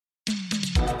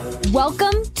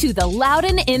Welcome to the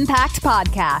Loudoun Impact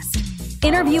Podcast,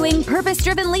 interviewing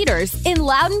purpose-driven leaders in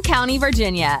Loudoun County,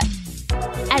 Virginia.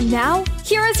 And now,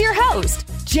 here is your host,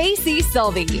 JC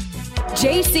Sylvie.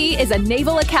 JC is a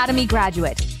Naval Academy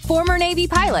graduate, former Navy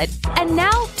pilot, and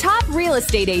now top real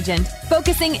estate agent,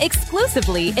 focusing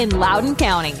exclusively in Loudoun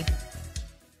County.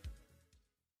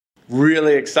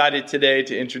 Really excited today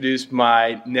to introduce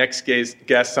my next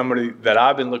guest, somebody that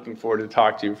I've been looking forward to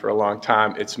talk to for a long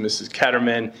time. It's Mrs.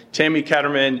 Ketterman, Tammy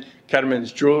Ketterman,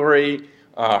 Ketterman's Jewelry.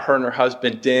 Her and her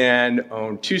husband, Dan,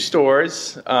 own two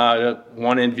stores,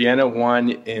 one in Vienna,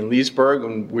 one in Leesburg,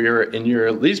 and we're in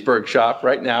your Leesburg shop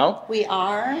right now. We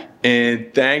are.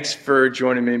 And thanks for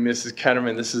joining me, Mrs.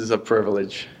 Ketterman. This is a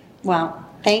privilege. Well,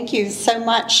 thank you so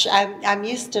much. I'm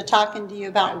used to talking to you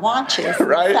about watches,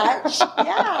 right? And such.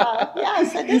 Yeah.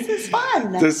 So this is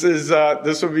fun.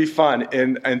 This will be fun,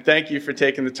 and thank you for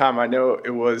taking the time. I know it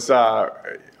was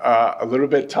a little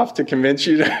bit tough to convince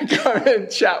you to come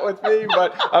and chat with me,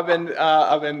 but I've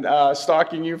been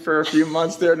stalking you for a few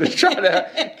months there to try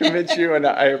to convince you, and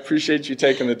I appreciate you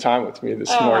taking the time with me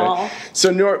this morning.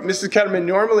 So, Mrs. Ketterman,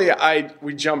 normally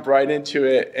we jump right into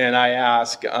it, and I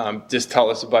ask, just tell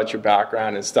us about your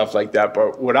background and stuff like that.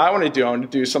 But what I want to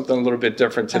do something a little bit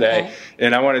different today, okay.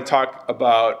 And I want to talk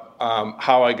about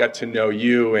how I got to know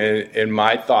you and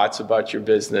my thoughts about your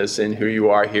business and who you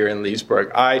are here in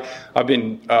Leesburg. I've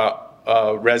been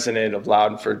a resident of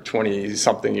Loudoun for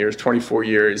 20-something years, 24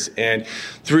 years. And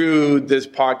through this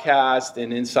podcast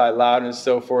and Inside Loudoun and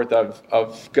so forth,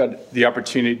 I've got the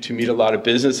opportunity to meet a lot of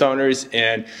business owners.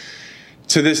 And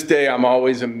to this day, I'm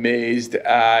always amazed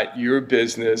at your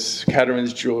business,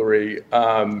 Ketterman's Jewelry,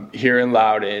 here in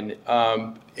Loudoun,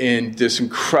 and this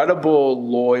incredible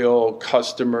loyal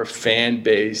customer fan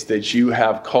base that you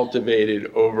have cultivated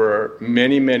over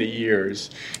many, many years.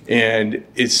 And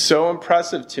it's so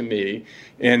impressive to me.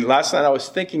 And last night I was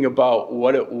thinking about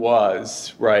what it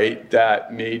was, right,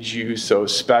 that made you so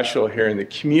special here in the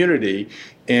community.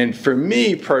 And for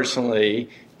me personally,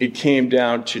 it came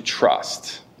down to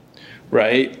trust.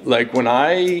 Right? Like when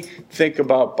I think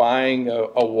about buying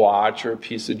a watch or a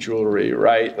piece of jewelry,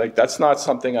 right? Like that's not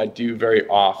something I do very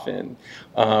often.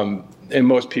 And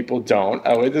most people don't,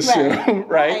 I would assume,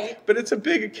 right? But it's a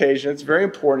big occasion. It's very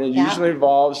important. It usually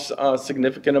involves a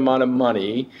significant amount of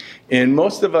money. And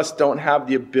most of us don't have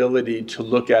the ability to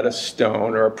look at a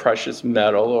stone or a precious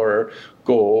metal or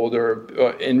gold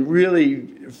and really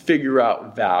figure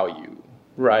out value,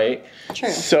 right? True.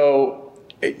 So,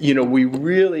 we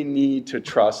really need to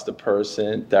trust the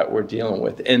person that we're dealing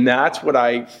with. And that's what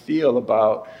I feel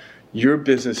about your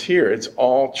business here. It's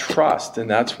all trust. And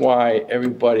that's why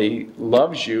everybody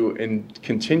loves you and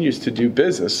continues to do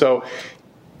business. So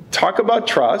talk about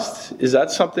trust. Is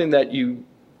that something that you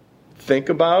think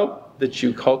about, that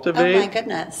you cultivate? Oh, my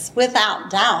goodness. Without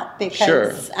doubt.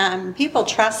 Because people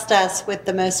trust us with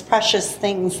the most precious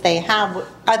things they have,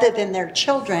 other than their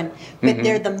children, but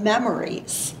they're the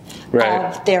memories. Right.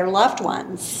 Of their loved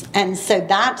ones. And so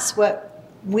that's what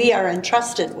we are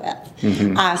entrusted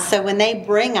with. So when they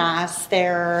bring us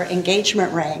their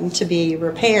engagement ring to be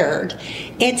repaired,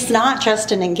 it's not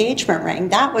just an engagement ring.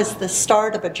 That was the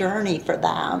start of a journey for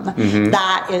them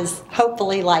that is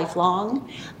hopefully lifelong.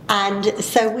 And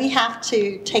so we have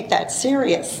to take that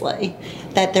seriously,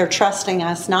 that they're trusting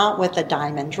us not with a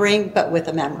diamond ring, but with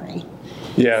a memory.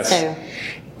 Yes. So,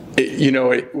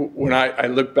 when I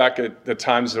look back at the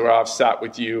times where I've sat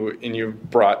with you and you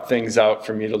brought things out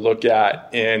for me to look at,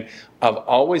 and I've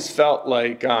always felt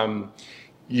like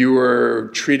you were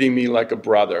treating me like a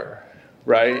brother,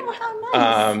 right? Oh,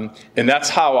 how nice. And that's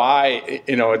how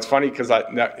it's funny because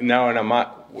now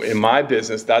in my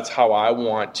business, that's how I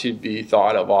want to be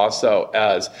thought of also,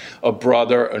 as a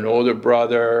brother, an older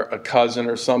brother, a cousin,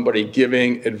 or somebody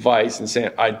giving advice and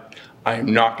saying, I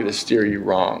am not going to steer you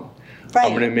wrong. Right.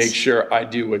 I'm going to make sure I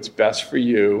do what's best for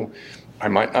you. I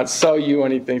might not sell you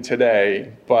anything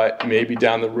today, but maybe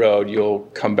down the road you'll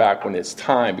come back when it's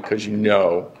time because you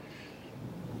know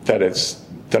that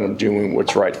I'm doing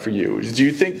what's right for you. Do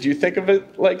you think of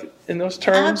it like in those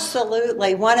terms?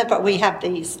 Absolutely. We have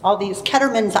all these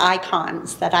Ketterman's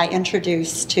icons that I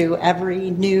introduce to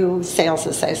every new sales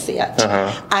associate.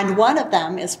 And one of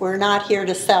them is, we're not here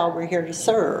to sell, we're here to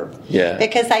serve. Yeah.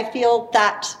 Because I feel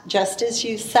that, just as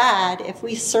you said, if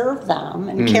we serve them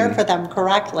and care for them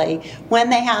correctly, when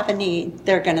they have a need,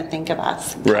 they're going to think of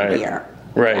us here.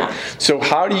 Right. Yeah. So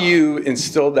how do you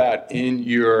instill that in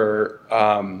your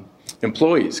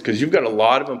employees? Because you've got a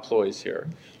lot of employees here.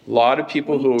 A lot of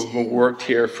people who have worked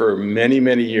here for many,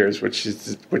 many years, which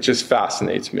just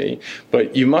fascinates me.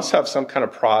 But you must have some kind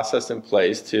of process in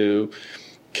place to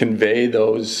convey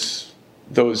those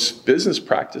those business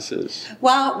practices?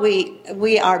 Well,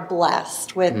 we are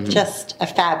blessed with just a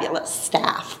fabulous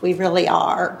staff. We really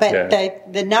are.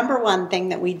 But the number one thing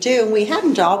that we do, and we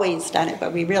hadn't always done it,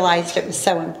 but we realized it was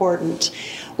so important,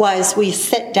 was we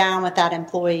sit down with that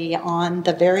employee on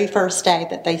the very first day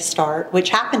that they start, which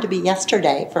happened to be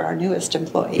yesterday for our newest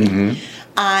employee.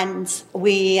 And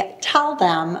we tell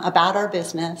them about our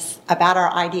business, about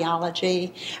our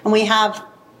ideology, and we have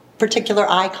particular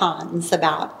icons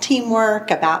about teamwork,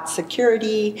 about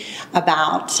security,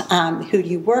 about who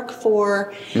you work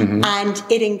for. And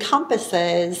it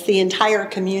encompasses the entire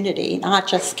community, not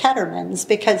just Ketterman's,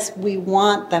 because we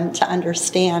want them to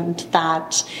understand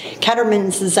that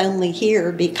Ketterman's is only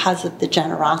here because of the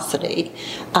generosity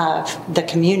of the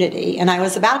community. And I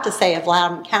was about to say of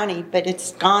Loudoun County, but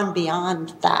it's gone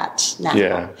beyond that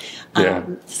now.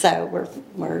 So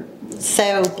we're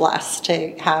so blessed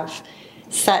to have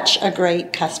such a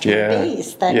great customer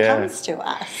base that comes to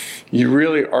us. You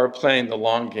really are playing the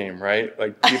long game, right?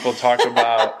 Like people talk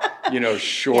about,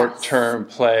 short-term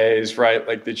plays, right?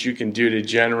 Like that you can do to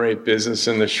generate business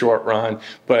in the short run,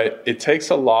 but it takes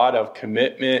a lot of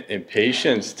commitment and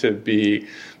patience to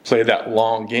play that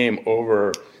long game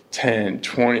over 10,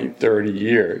 20, 30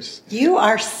 years. You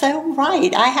are so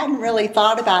right. I hadn't really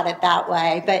thought about it that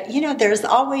way, but there's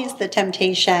always the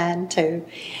temptation to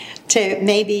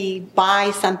maybe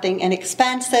buy something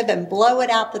inexpensive and blow it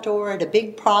out the door at a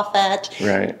big profit.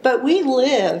 Right. But we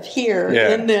live here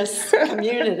in this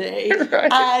community,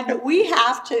 and we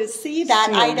have to see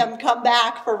that item come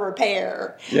back for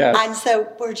repair. Yes. And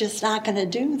so we're just not going to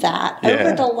do that.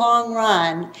 Over the long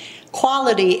run,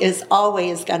 quality is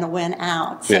always going to win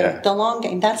out. So the long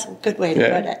game, that's a good way to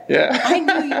put it. Yeah. I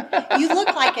knew you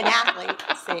look like an athlete,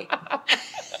 see.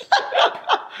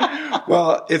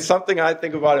 Well, it's something I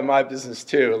think about in my business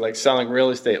too, like selling real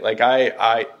estate. Like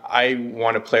I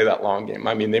want to play that long game.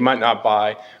 I mean, they might not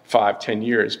buy 5-10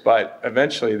 years, but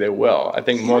eventually they will. I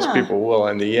think most people will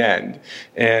in the end.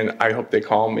 And I hope they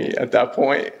call me at that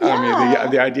point. Yeah. I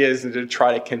mean, the idea is to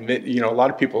try to convince, a lot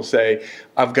of people say,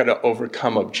 I've got to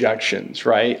overcome objections,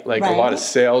 right? Like a lot of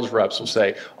sales reps will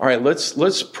say, all right,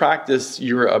 let's practice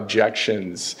your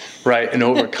objections, right? And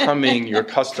overcoming your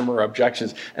customer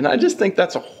objections. And I just think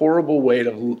that's a horrible way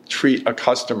to treat a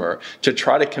customer, to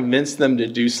try to convince them to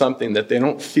do something that they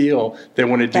don't feel they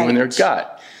want to do in their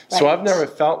gut. So I've never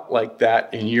felt like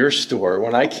that in your store.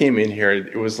 When I came in here,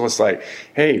 it was just like,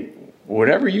 hey,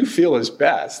 whatever you feel is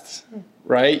best,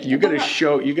 right? You're going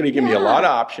to give me a lot of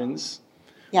options,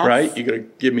 right? You're going to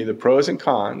give me the pros and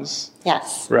cons,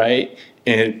 right?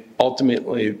 And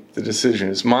ultimately, the decision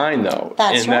is mine, though.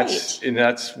 That's right. And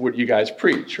that's what you guys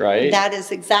preach, right? That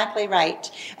is exactly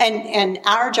right. And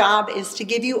our job is to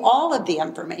give you all of the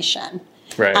information.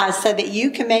 Right. So that you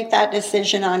can make that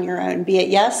decision on your own, be it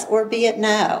yes or be it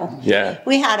no. Yeah.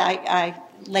 We had a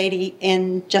lady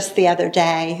in just the other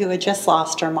day who had just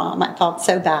lost her mom. I felt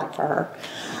so bad for her.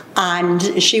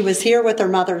 And she was here with her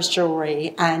mother's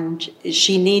jewelry, and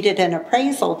she needed an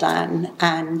appraisal done,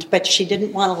 but she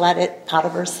didn't want to let it out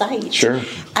of her sight. Sure.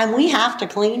 And we have to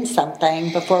clean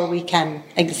something before we can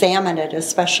examine it,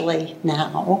 especially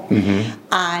now.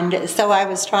 And so I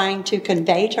was trying to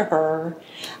convey to her,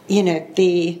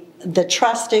 the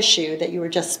trust issue that you were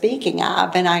just speaking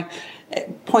of, and I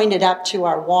pointed up to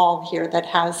our wall here that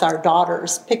has our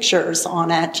daughter's pictures on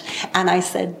it, and I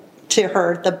said to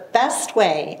her, the best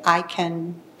way I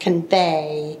can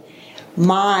convey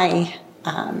my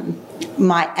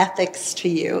ethics to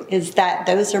you is that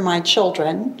those are my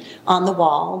children on the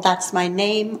wall. That's my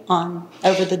name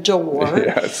over the door.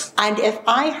 Yes. And if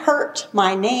I hurt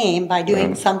my name by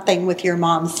doing something with your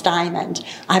mom's diamond,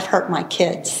 I've hurt my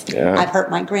kids. Yeah. I've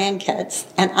hurt my grandkids.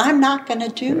 And I'm not going to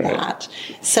do that.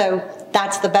 So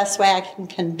that's the best way I can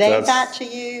convey that to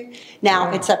you.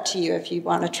 Now, it's up to you if you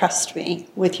want to trust me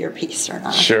with your piece or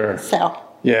not. Sure. So.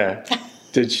 Yeah.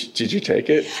 Did you take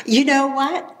it? You know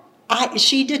what?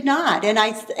 She did not, and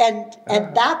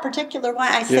that particular one,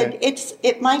 I said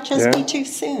it might just be too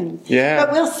soon. Yeah.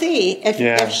 But we'll see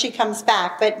if she comes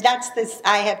back. But that's this.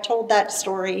 I have told that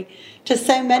story to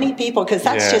so many people because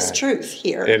that's just truth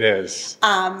here. It is.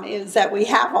 Is that we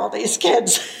have all these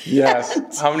kids.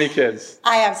 Yes. How many kids?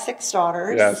 I have 6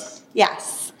 daughters. Yes.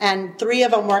 Yes, and 3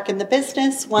 of them work in the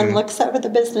business. One looks over the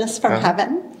business from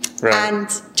heaven, and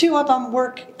 2 of them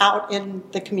work out in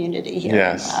the community here.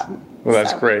 Yes. Well,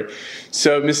 that's great.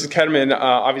 So, Mrs. Ketterman,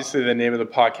 obviously the name of the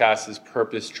podcast is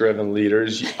Purpose-Driven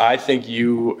Leaders. I think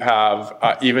you have,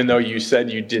 even though you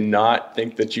said you did not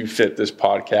think that you fit this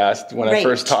podcast when I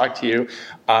first talked to you,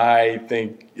 I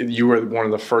think you were one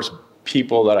of the first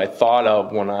people that I thought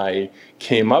of when I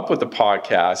came up with the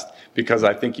podcast because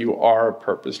I think you are a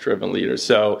purpose-driven leader.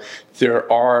 So there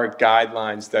are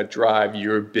guidelines that drive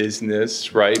your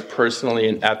business, right, personally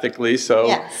and ethically. So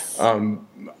yes.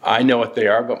 I know what they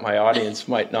are, but my audience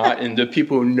might not. And the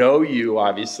people who know you,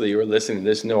 obviously, who are listening to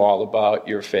this, know all about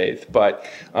your faith. But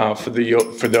for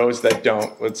those that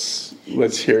don't,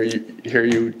 let's hear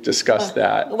you discuss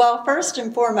that. Well, first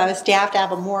and foremost, you have to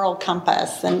have a moral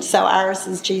compass, and so ours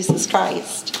is Jesus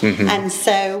Christ. Mm-hmm. And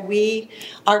so we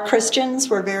are Christians.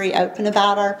 We're very open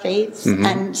about our faith, mm-hmm.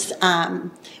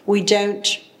 and we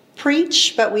don't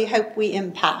preach, but we hope we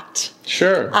impact.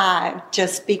 Sure.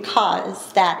 Just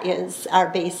because that is our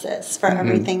basis for mm-hmm.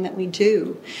 everything that we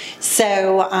do.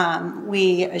 So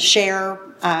we share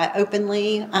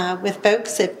openly with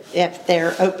folks if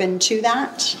they're open to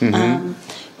that. Mm-hmm.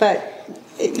 But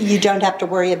you don't have to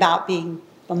worry about being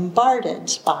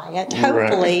bombarded by it.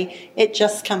 Hopefully, right. It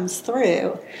just comes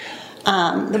through.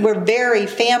 We're very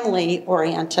family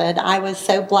oriented. I was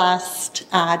so blessed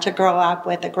to grow up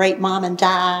with a great mom and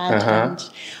dad, uh-huh.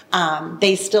 and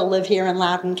they still live here in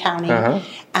Loudoun County. Uh-huh.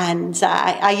 And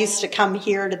I used to come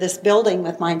here to this building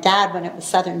with my dad when it was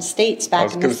Southern States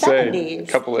back in the 70s. A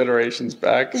couple iterations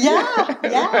back.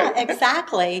 Yeah,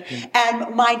 exactly.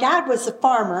 And my dad was a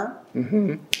farmer.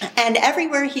 Mm-hmm. And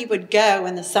everywhere he would go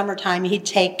in the summertime, he'd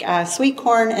take sweet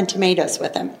corn and tomatoes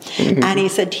with him. Mm-hmm. And he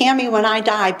said, Tammy, when I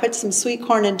die, put some sweet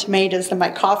corn and tomatoes in my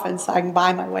coffin so I can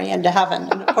buy my way into heaven.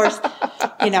 And of course,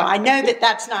 I know that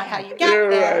that's not how you get there.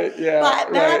 Right, yeah,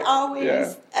 but that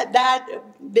always, that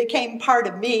became part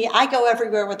of me. I go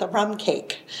everywhere with a rum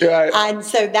cake. Right. And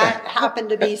so that happened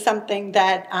to be something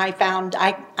that I found.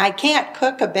 I can't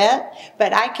cook a bit,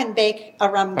 but I can bake a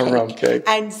rum cake.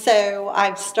 And so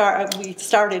we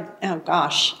started,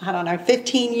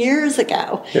 15 years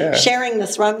ago, sharing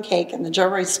this rum cake in the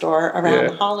jewelry store around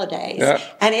the holidays. Yeah.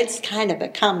 And it's kind of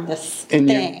become this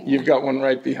thing. You've got one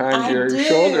right behind your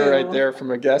shoulder right there from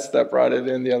a guest that brought it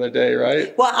in the other day,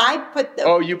 right?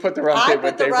 Well, you put the rum cake,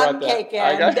 but they brought that. Cake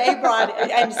in. They brought it.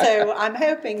 And so I'm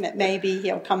hoping that maybe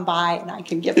he'll come by and I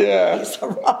can give him a piece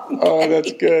of rum cake. Oh,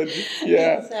 that's good.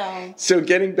 Yeah. So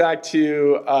getting back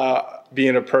to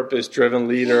being a purpose-driven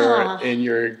leader in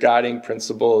your guiding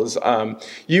principles,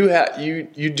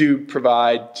 you do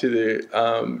provide to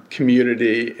the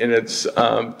community, and it's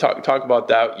talk about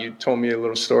that. You told me a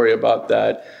little story about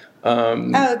that.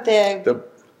 The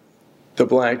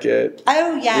blanket.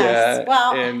 Oh yes.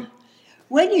 Well.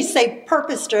 When you say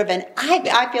purpose-driven,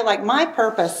 I feel like my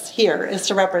purpose here is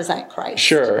to represent Christ.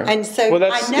 Sure. And so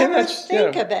I never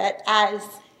think of it as,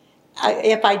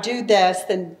 if I do this,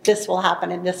 then this will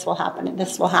happen, and this will happen, and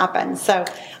this will happen. So,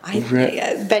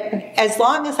 but as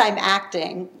long as I'm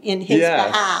acting in His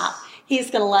behalf,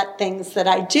 He's going to let things that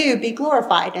I do be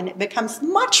glorified, and it becomes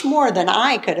much more than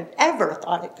I could have ever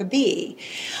thought it could be.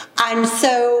 And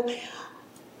so,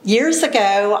 years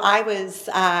ago, I was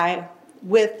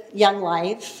with Young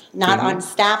Life, not on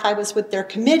staff. I was with their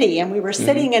committee, and we were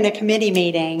sitting in a committee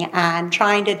meeting and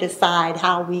trying to decide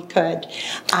how we could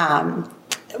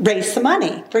raise some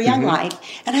money for Young Life.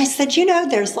 And I said,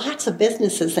 there's lots of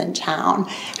businesses in town.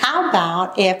 How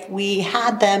about if we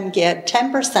had them give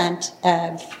 10%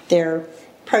 of their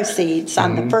proceeds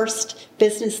on the first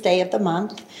business day of the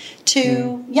month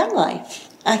to Young Life?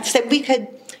 I said we could,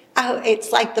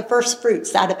 it's like the first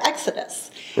fruits out of Exodus.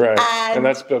 Right, and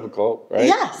that's biblical, right?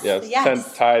 Yes. 10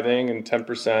 tithing and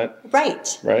 10%.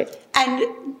 Right.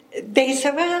 And they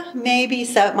said, well, maybe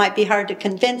so. It might be hard to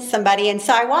convince somebody. And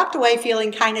so I walked away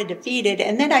feeling kind of defeated.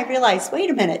 And then I realized, wait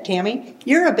a minute, Tammy,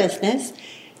 you're a business.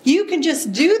 You can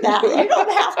just do that. You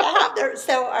don't have to have there.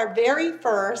 So our very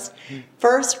first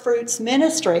fruits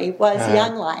ministry was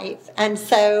Young Life. And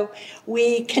so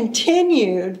we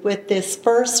continued with this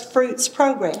first fruits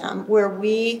program where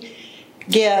we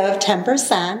give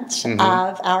 10%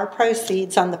 of our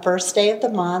proceeds on the first day of the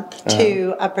month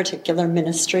to a particular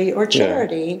ministry or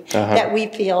charity that we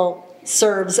feel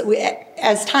serves.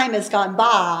 As time has gone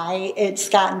by, it's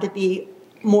gotten to be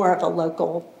more of a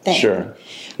local thing. Sure.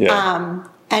 Yeah.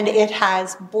 And it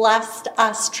has blessed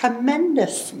us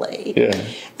tremendously. Yeah.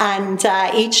 And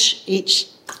each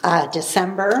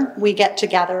December, we get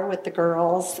together with the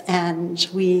girls and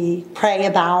we pray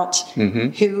about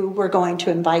who we're going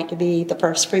to invite to be the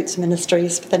First Fruits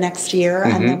Ministries for the next year,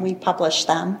 and then we publish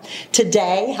them.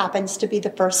 Today happens to be the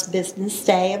first business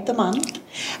day of the month,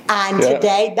 and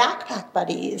today Backpack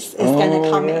Buddies is going to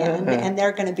come in, and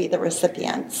they're going to be the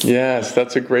recipients. Yes,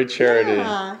 that's a great charity.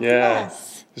 Yes.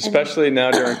 Especially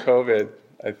now during COVID.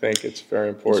 I think it's very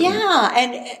important. Yeah,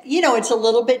 and it's a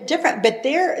little bit different, but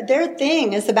their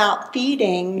thing is about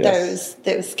feeding those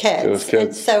kids.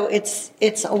 And so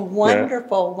it's a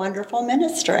wonderful, wonderful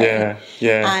ministry. Yeah,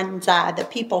 yeah. And the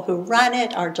people who run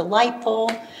it are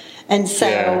delightful. And so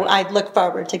I look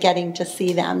forward to getting to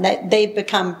see them. That they've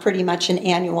become pretty much an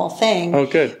annual thing. Oh,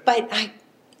 good. But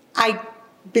I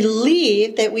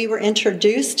believe that we were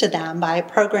introduced to them by a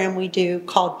program we do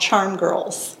called Charm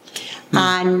Girls.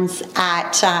 And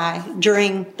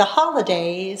during the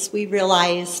holidays, we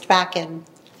realized back in,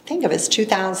 I think it was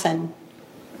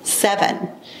 2007,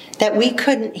 that we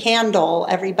couldn't handle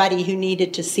everybody who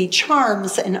needed to see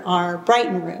charms in our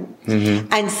Brighton room.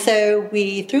 Mm-hmm. And so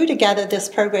we threw together this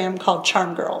program called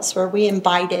Charm Girls, where we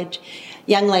invited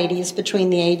young ladies between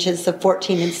the ages of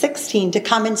 14 and 16 to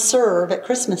come and serve at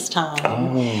Christmas time.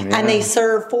 Oh, yeah. And they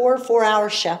serve 4-hour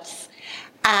shifts.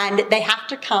 And they have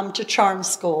to come to charm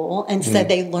school, and so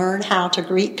they learn how to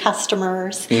greet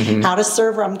customers, how to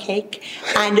serve rum cake,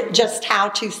 and just how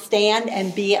to stand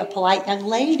and be a polite young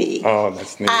lady. Oh,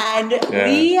 that's neat. And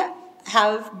we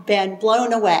have been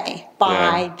blown away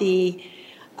by the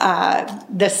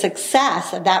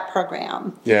success of that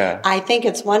program. Yeah. I think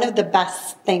it's one of the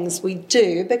best things we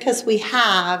do because we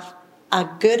have a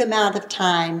good amount of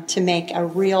time to make a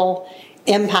real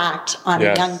impact on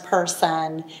a young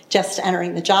person just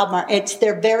entering the job market. It's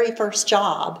their very first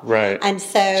job. Right. And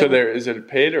so is it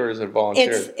paid or is it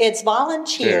volunteer? It's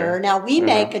volunteer. Now we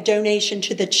make a donation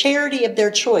to the charity of their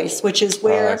choice, which is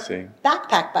where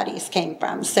Backpack Buddies came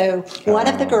from. So one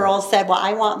of the girls said, well,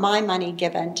 I want my money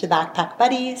given to Backpack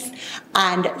Buddies.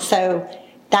 And so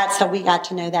that's how we got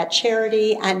to know that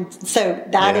charity. And so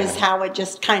that is how it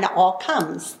just kind of all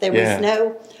comes. There was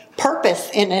no purpose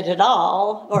in it at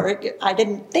all, or I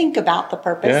didn't think about the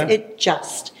purpose. Yeah. It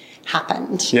just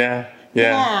happened. Yeah.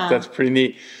 That's pretty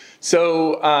neat.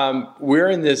 So we're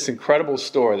in this incredible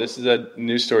store. This is a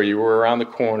new store. You were around the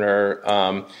corner,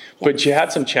 but you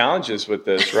had some challenges with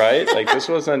this, right? Like this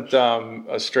wasn't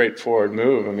a straightforward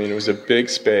move. I mean, it was a big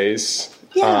space.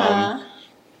 Yeah.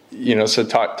 So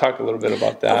talk a little bit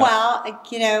about that. Well,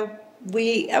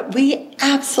 we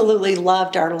absolutely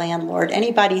loved our landlord.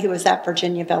 Anybody who was at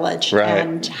Virginia Village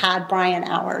and had Brian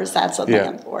Hours as a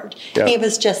landlord. Yeah. He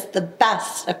was just the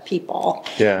best of people.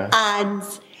 Yeah. And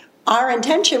our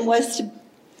intention was to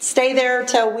stay there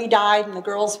till we died and the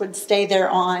girls would stay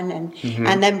there on.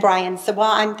 And then Brian said,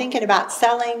 well, I'm thinking about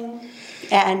selling.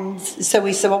 And so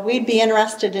we said, well, we'd be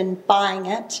interested in buying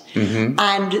it.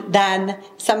 And then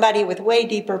somebody with way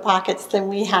deeper pockets than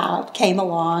we have came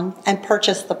along and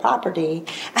purchased the property.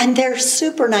 And they're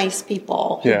super nice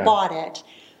people who bought it.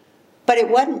 But it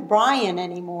wasn't Brian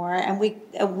anymore. And we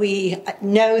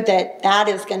know that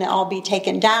is going to all be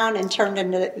taken down and turned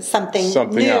into something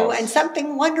new else. And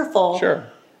something wonderful. Sure.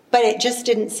 But it just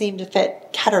didn't seem to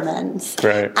fit Ketterman's.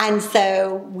 Right. And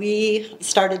so we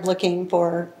started looking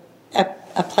for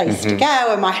a place to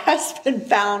go, and my husband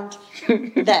found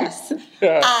this.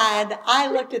 And I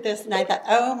looked at this and I thought,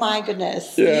 oh my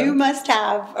goodness, you must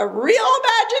have a real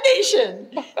imagination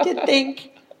to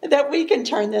think that we can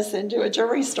turn this into a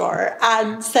jewelry store.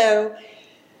 And so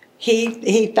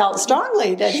he felt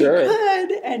strongly that he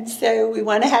could, and so we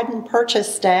went ahead and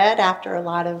purchased it after a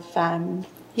lot of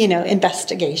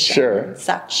investigation and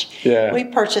such. Yeah. We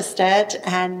purchased it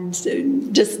and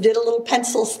just did a little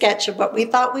pencil sketch of what we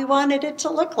thought we wanted it to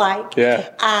look like. Yeah.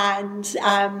 And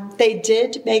they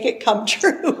did make it come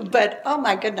true. But, oh,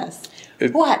 my goodness,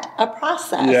 what a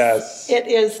process it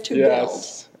is to build.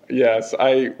 Yes.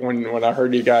 When I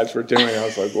heard you guys were doing it, I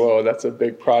was like, whoa, that's a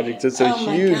big project. It's a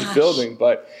huge building,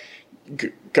 but,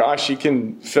 gosh, you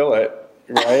can fill it.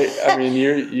 Right? I mean,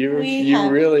 you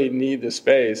really need the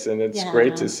space, and it's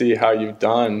great to see how you've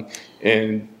done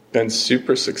and been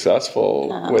super successful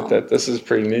with it. This is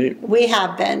pretty neat. We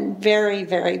have been very,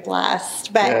 very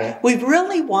blessed, but we've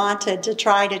really wanted to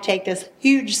try to take this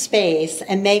huge space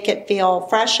and make it feel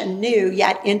fresh and new,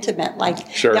 yet intimate. Like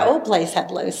the old place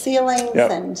had low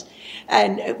ceilings,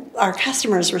 and our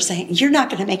customers were saying, "You're not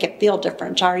going to make it feel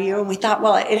different, are you?" And we thought,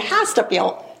 well, it has to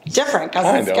feel different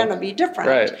because it's going to be different.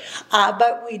 Right.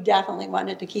 But we definitely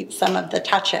wanted to keep some of the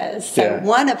touches. So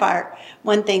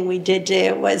one thing we did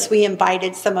do was we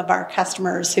invited some of our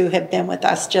customers who have been with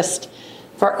us just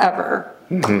forever.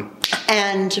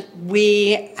 And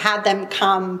we had them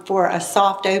come for a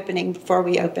soft opening before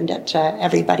we opened it to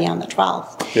everybody on the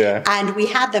 12th. Yeah. And we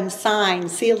had them sign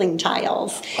ceiling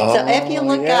tiles. So if you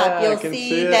look up, you'll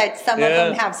see that some of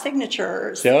them have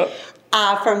signatures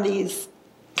from these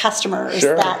customers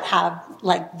that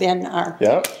have been our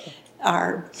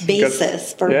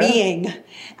basis for being.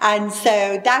 And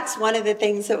so that's one of the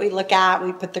things that we look at.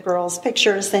 We put the girls'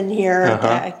 pictures in here.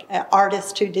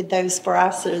 Artist who did those for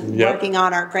us is working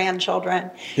on our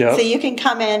grandchildren. So you can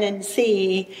come in and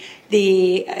see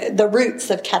the roots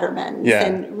of Ketterman's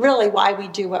and really why we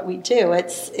do what we do.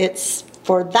 It's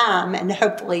for them, and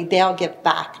hopefully they'll give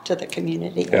back to the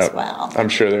community as well. I'm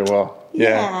sure they will.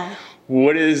 Yeah.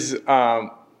 What's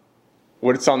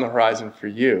on the horizon for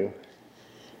you?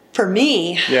 For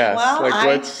me? Yes.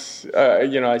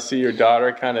 Well, I see your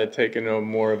daughter kind of taking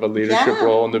more of a leadership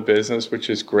role in the business, which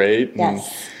is great.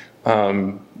 Yes.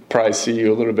 And, probably see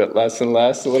you a little bit less and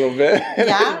less a little bit.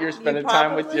 Yeah. You're spending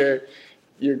time with your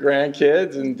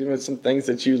grandkids and doing some things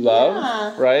that you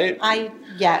love, right?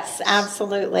 Yes,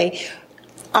 absolutely.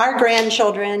 Our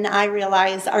grandchildren, I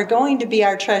realize, are going to be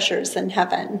our treasures in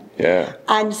heaven. Yeah.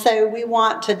 And so we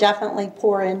want to definitely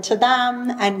pour into them.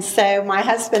 And so my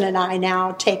husband and I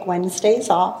now take Wednesdays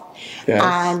off. Yes.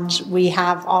 And we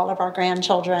have all of our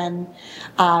grandchildren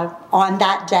on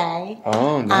that day.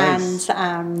 Oh, nice.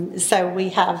 And so we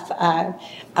have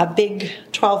a big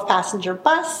 12-passenger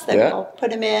bus that we'll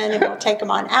put them in, and we'll take them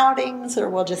on outings, or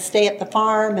we'll just stay at the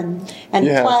farm and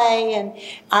play. And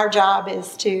our job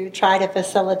is to try to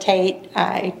facilitate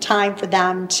time for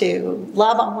them to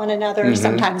love on one another,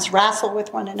 sometimes wrestle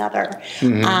with one another,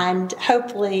 and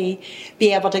hopefully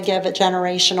be able to give a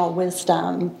generational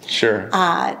wisdom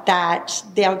that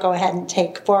they'll go ahead and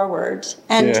take forward.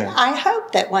 And I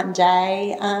hope that one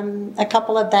day a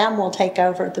couple of them will take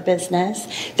over the business.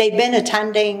 They've been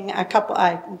attending a couple,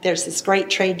 there's this great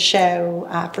trade show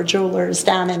for jewelers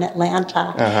down in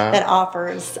Atlanta that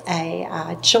offers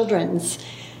a children's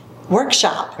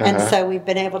workshop. And so we've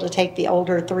been able to take the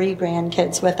older 3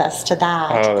 grandkids with us to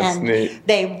that. Oh, that's neat.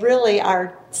 They really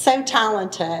are so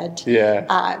talented.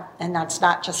 Yeah. And that's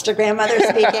not just a grandmother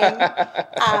speaking.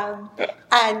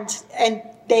 And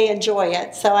they enjoy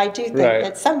it. So I do think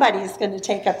that somebody's going to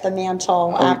take up the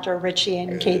mantle after Richie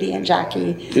and Katie and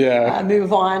Jackie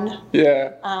move on.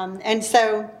 Yeah. And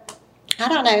so, I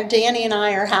don't know, Danny and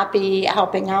I are happy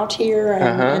helping out here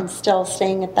and still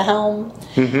staying at the helm.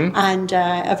 And,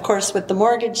 of course, with the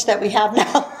mortgage that we have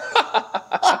now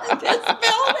on this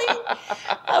building,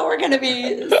 we're going to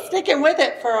be sticking with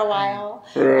it for a while.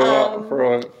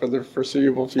 For the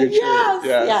foreseeable future.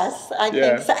 Yes, I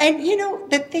think so.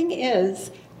 And, the thing is,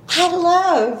 I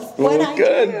love what I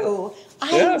do.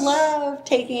 I love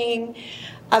taking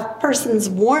a person's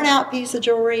worn out piece of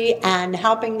jewelry and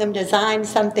helping them design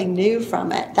something new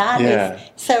from it. That is,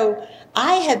 so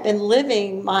I have been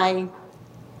living my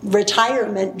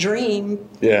retirement dream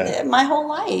my whole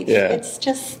life. It's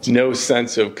just no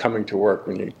sense of coming to work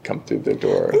when you come through the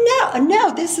door.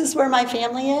 No, this is where my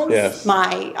family is.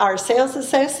 Our sales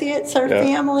associates are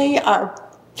family, our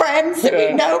friends that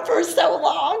we know for so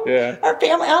long. Our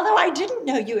family, although I didn't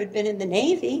know you had been in the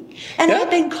Navy. And I've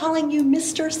been calling you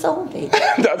Mr. Solvey.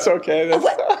 That's okay. I've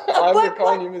been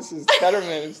calling you Mrs.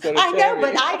 Ketterman instead of I know, Tammy.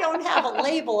 but I don't have a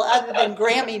label other than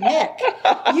Grammy Mick.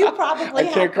 You probably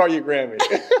I can't call you Grammy.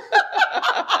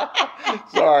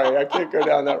 Sorry, I can't go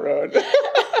down that road.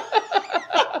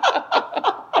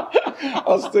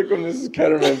 I'll stick with Mrs.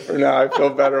 Ketterman for now. I feel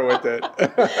better with it.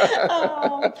 But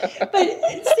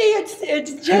see,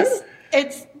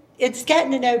 it's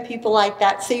getting to know people like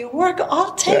that. So you work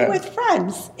all day with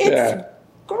friends. It's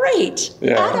great.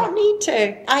 I don't need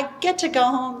to. I get to go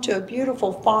home to a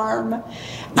beautiful farm.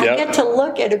 I get to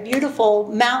look at a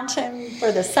beautiful mountain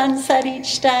for the sunset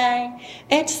each day.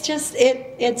 It's just,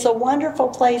 it's a wonderful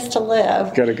place to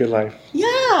live. Got a good life.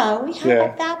 Yeah, we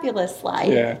have a fabulous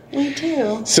life. Yeah. We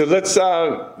do. So let's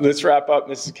wrap up,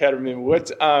 Mrs. Ketterman.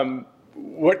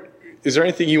 What is there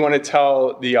anything you want to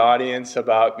tell the audience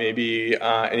about maybe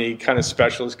any kind of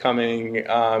specials coming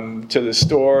to the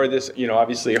store? This,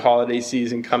 obviously holiday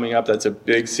season coming up. That's a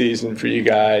big season for you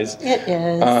guys. It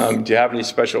is. Do you have any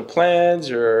special plans,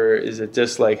 or is it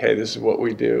just like, hey, this is what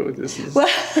we do? This is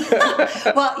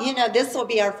well, this will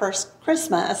be our first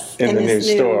Christmas in the this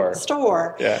new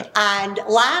store. Yeah. And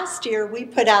last year we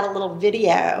put out a little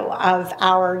video of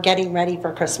our getting ready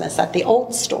for Christmas at the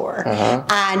old store.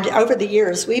 And over the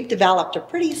years we've developed a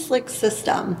pretty slick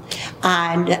system.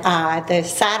 And the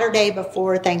Saturday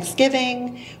before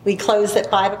Thanksgiving, we close at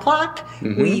 5 o'clock.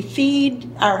 We feed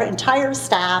our entire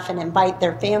staff and invite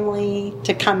their family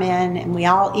to come in, and we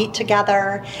all eat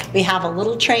together. We have a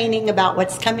little training about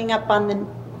what's coming up on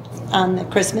the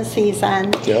Christmas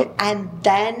season. And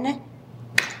then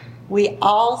we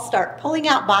all start pulling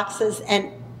out boxes, and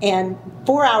in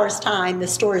 4 hours' time, the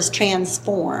store is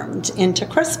transformed into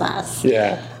Christmas.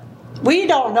 We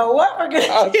don't know what we're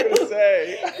going to do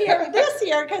say. here this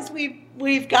year, because we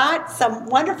we've got some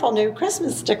wonderful new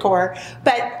Christmas decor,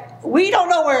 but we don't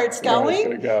know where it's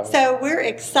going. So we're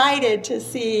excited to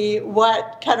see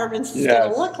what Ketterman's is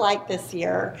going to look like this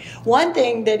year. One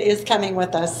thing that is coming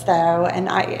with us, though, and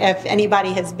if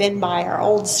anybody has been by our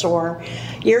old store,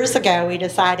 years ago we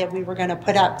decided we were going to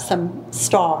put up some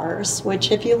stars,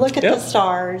 which if you look at the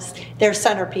stars, they're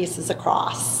centerpieces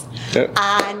across.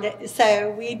 And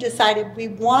so we decided we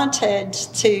wanted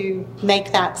to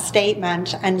make that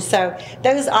statement. And so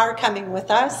those are coming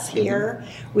with us here.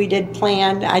 We did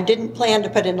plan, I didn't plan to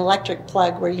put an electric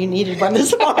plug where you needed one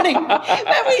this morning, but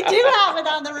we do have it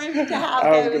on the roof to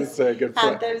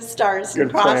have those stars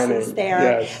and crosses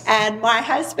there. And my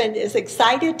husband is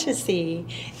excited to see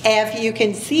if you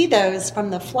can see those from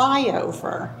the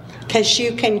flyover, because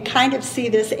you can kind of see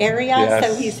this area.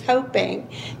 So he's hoping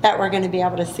that we're going to be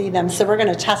able to see them. So we're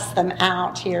going to test them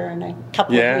out here in a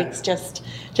couple of weeks just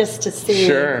to see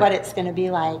what it's going to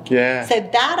be like. So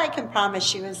that I can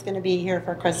promise you is going to be here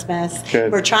for Christmas.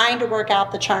 We're trying to work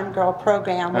out the Charm Girl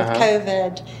program with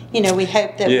COVID. You know, we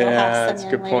hope that we'll have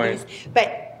some young ladies.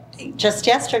 But just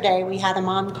yesterday we had a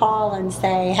mom call and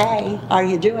say, hey, are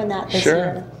you doing that this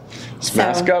year?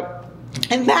 Mask up.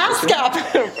 And mask up.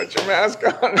 Put your mask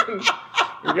on.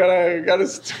 We gotta,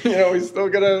 you know, we still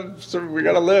gotta live. We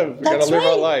gotta live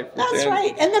our life. That's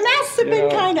right. And the masks have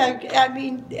been kind of, I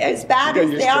mean, as bad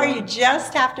as they are, you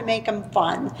just have to make them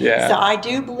fun. So I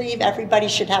do believe everybody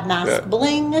should have mask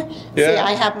bling. See,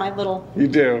 I have my little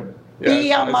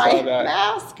bee on my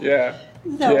mask.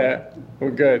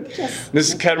 Well, good.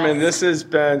 Mrs. Ketterman, this has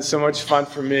been so much fun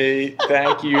for me.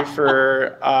 Thank you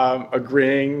for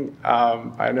agreeing.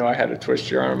 I know I had to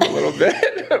twist your arm a little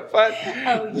bit,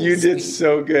 but you did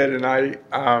so good. And I,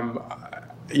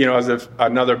 you know, as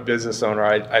another business owner,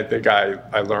 I think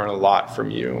I learn a lot from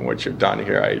you and what you've done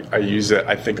here. I use it.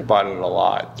 I think about it a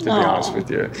lot, to be honest with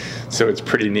you. So it's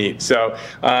pretty neat. So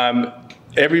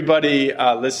everybody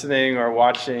listening or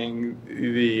watching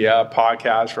the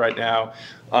podcast right now,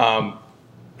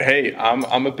 hey,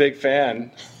 I'm a big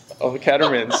fan of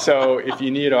Ketterman. So if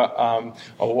you need a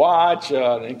watch,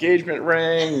 an engagement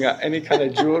ring, any kind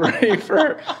of jewelry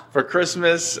for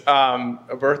Christmas,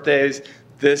 birthdays,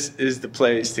 this is the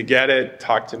place to get it.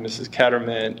 Talk to Mrs.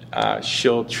 Ketterman.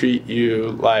 She'll treat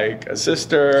you like a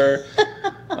sister,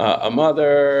 a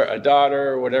mother, a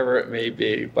daughter, whatever it may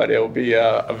be. But it'll be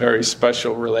a very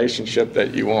special relationship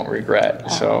that you won't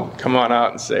regret. So come on out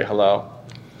and say hello.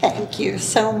 Thank you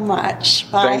so much.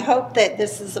 Well, I hope that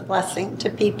this is a blessing to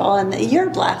people and that you're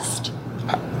blessed.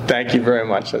 Thank you very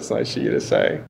much. That's nice of you to say.